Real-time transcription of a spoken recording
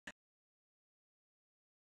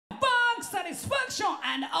Satisfaction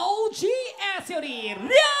and OGS より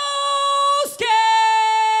RYOSUKE。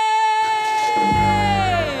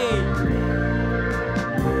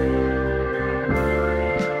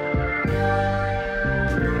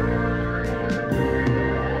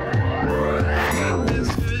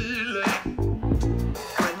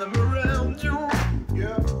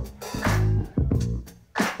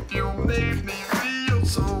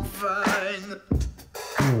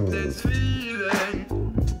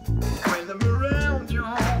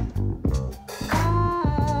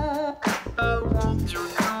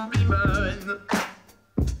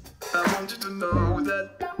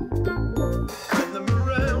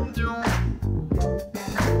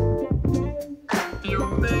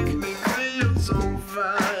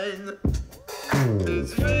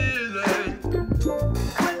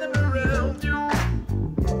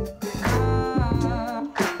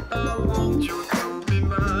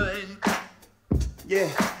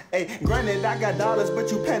Granted, I got dollars,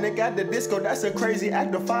 but you panic at the disco. That's a crazy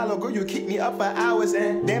act to follow. Girl, you keep me up for hours.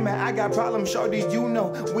 And damn it, I got problems, shorty, you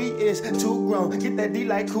know. We is too grown. Get that D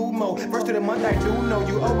like Kumo. First of the month, I do know.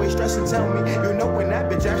 You always stress and tell me. You know when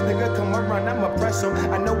that bitch ass nigga come around, I'ma press him.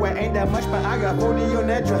 I know it ain't that much, but I got 40 on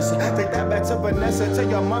that dresser. Take that back to Vanessa. Tell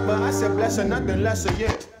your mother I said bless her, nothing lesser,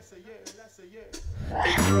 yeah.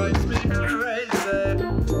 It drives me crazy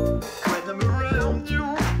when I'm around you.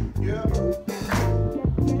 Yeah.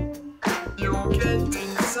 You get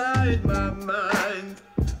inside my mind,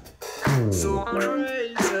 so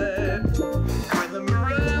crazy when I'm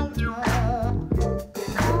around you.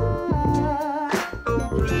 Oh,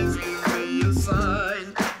 please give me a sign.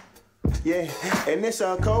 Yeah, and it's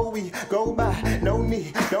a cold we go by. No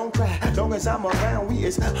need, don't cry. Long as I'm around, we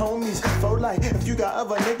is homies for life. If you got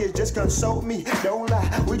other niggas, just consult me. Don't lie.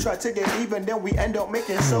 We try to get even, then we end up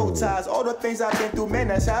making soul ties. All the things I've been through, man,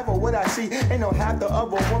 that's half of what I see. Ain't no half the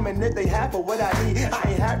other woman if they half of what I need. I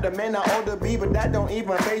ain't half the man I ought to be, but that don't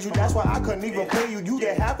even phase you. That's why I couldn't even play you. You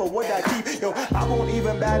get half of what I keep. Yo, I won't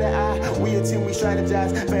even bat an eye. We a team, we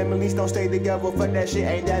strategize. Families don't stay together. Fuck that shit,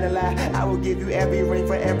 ain't that a lie? I will give you every ring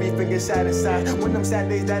for every finger satisfied. When them sad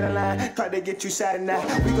days that align, try to get you sad at night.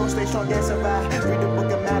 We gon' stay strong and survive. Read the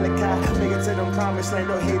book of Malachi. Make it to them promised land.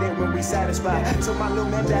 Don't hate it when we satisfied. So my little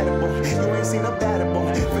man, daddy boy, you ain't seen a daddy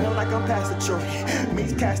boy. Feeling like I'm past the Troy.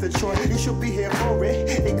 Meets cast the Troy. You should be here for it.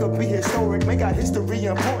 It could be historic. Make our history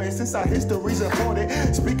important since our history's important.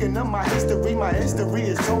 Speaking of my history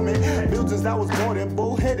is torment. Buildings I was born in,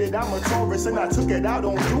 bullheaded. I'm a Taurus and I took it out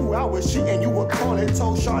on you. I was cheating, you were calling.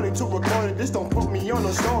 Told Shawty to record it. This don't put me on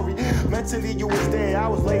a story. Mentally you was there, I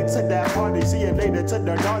was late to that party. See you later to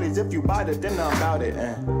the naughties. If you bought it, then I'm about it.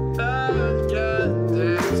 I got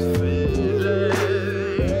this feeling.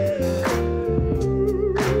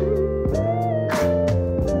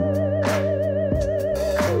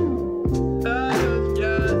 I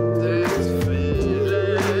got this feeling.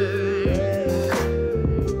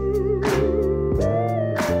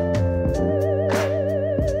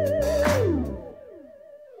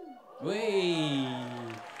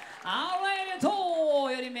 Alright,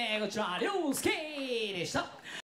 とよりめこちらRYOSUKEでした。